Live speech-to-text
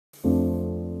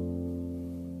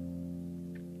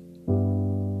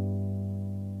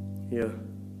Yeah.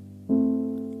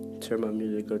 Turn my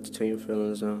music up to turn your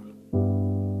feelings down.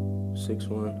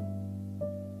 6-1.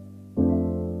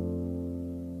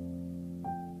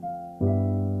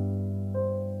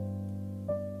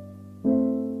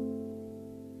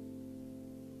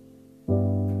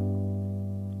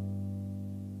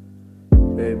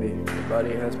 Baby, your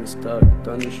body has me stuck,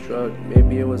 thunderstruck.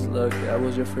 Maybe it was luck, that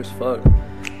was your first fuck.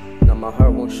 Now my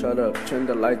heart won't shut up. Turn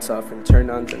the lights off and turn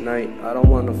on the night. I don't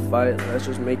wanna fight, let's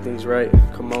just make things right.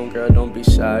 Come on girl, don't be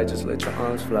shy, just let your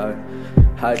arms fly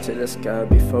high to the sky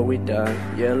before we die.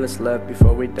 Yeah, let's laugh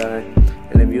before we die.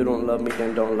 And if you don't love me,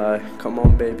 then don't lie. Come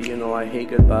on baby, you know I hate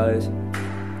goodbyes.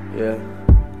 Yeah.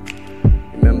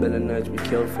 Remember the nights we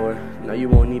killed for. Now you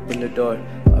won't open the door.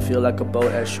 I feel like a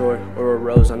boat at shore or a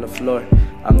rose on the floor.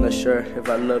 I'm not sure if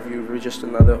I love you, you're just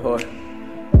another whore.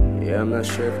 Yeah, I'm not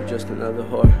sure if you're just another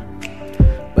whore.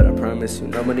 But I promise you,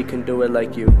 nobody can do it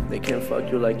like you. They can't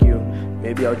fuck you like you.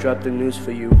 Maybe I'll drop the news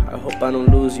for you. I hope I don't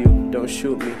lose you. Don't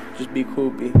shoot me, just be cool,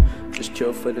 B. Just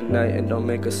chill for the night and don't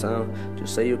make a sound.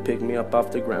 Just say you pick me up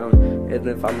off the ground. And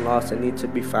if I'm lost, I need to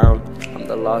be found. I'm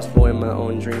the lost boy in my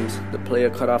own dreams. The player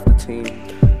cut off the team.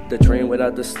 The train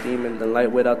without the steam and the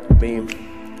light without the beam.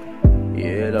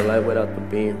 Yeah, the light without the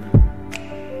beam.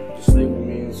 Just sleep with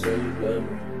me and say you love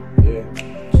me. Yeah.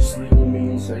 Just sleep with me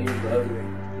and say you love me.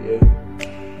 Yeah.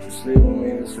 Just sleep with me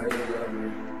and say you love me.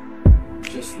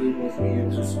 Just sleep with me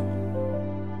and just.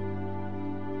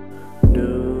 Do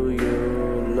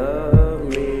you love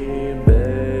me,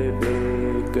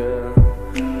 baby girl?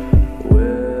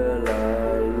 Will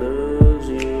I lose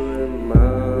you in my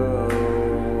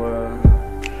own world?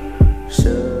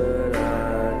 Should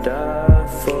I die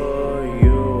for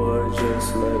you or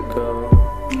just let go?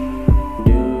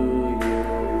 Do you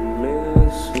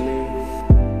miss me?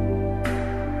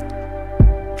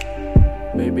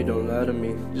 Baby, don't lie to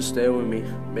me, just stay with me.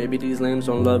 Baby, these lames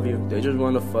don't love you, they just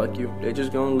wanna fuck you. They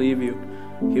just gonna leave you.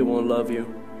 He won't love you,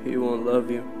 he won't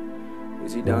love you.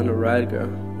 Is he down to ride, girl?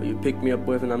 Will you pick me up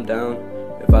with and I'm down?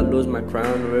 If I lose my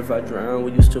crown or if I drown,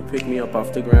 will you still pick me up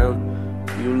off the ground?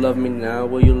 Do you love me now,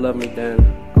 will you love me then?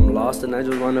 I'm lost and I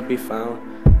just wanna be found.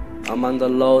 I'm on the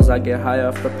lows, I get high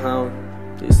off the pound.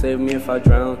 Please save me if I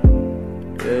drown.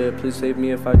 Yeah, please save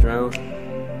me if I drown.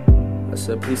 I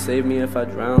said please save me if I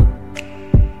drown.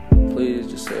 Please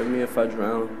just save me if I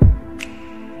drown.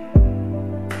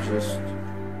 Just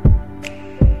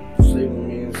sleep with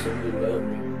me and say you love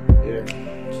me. Yeah,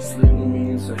 just sleep with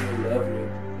me and say you love me.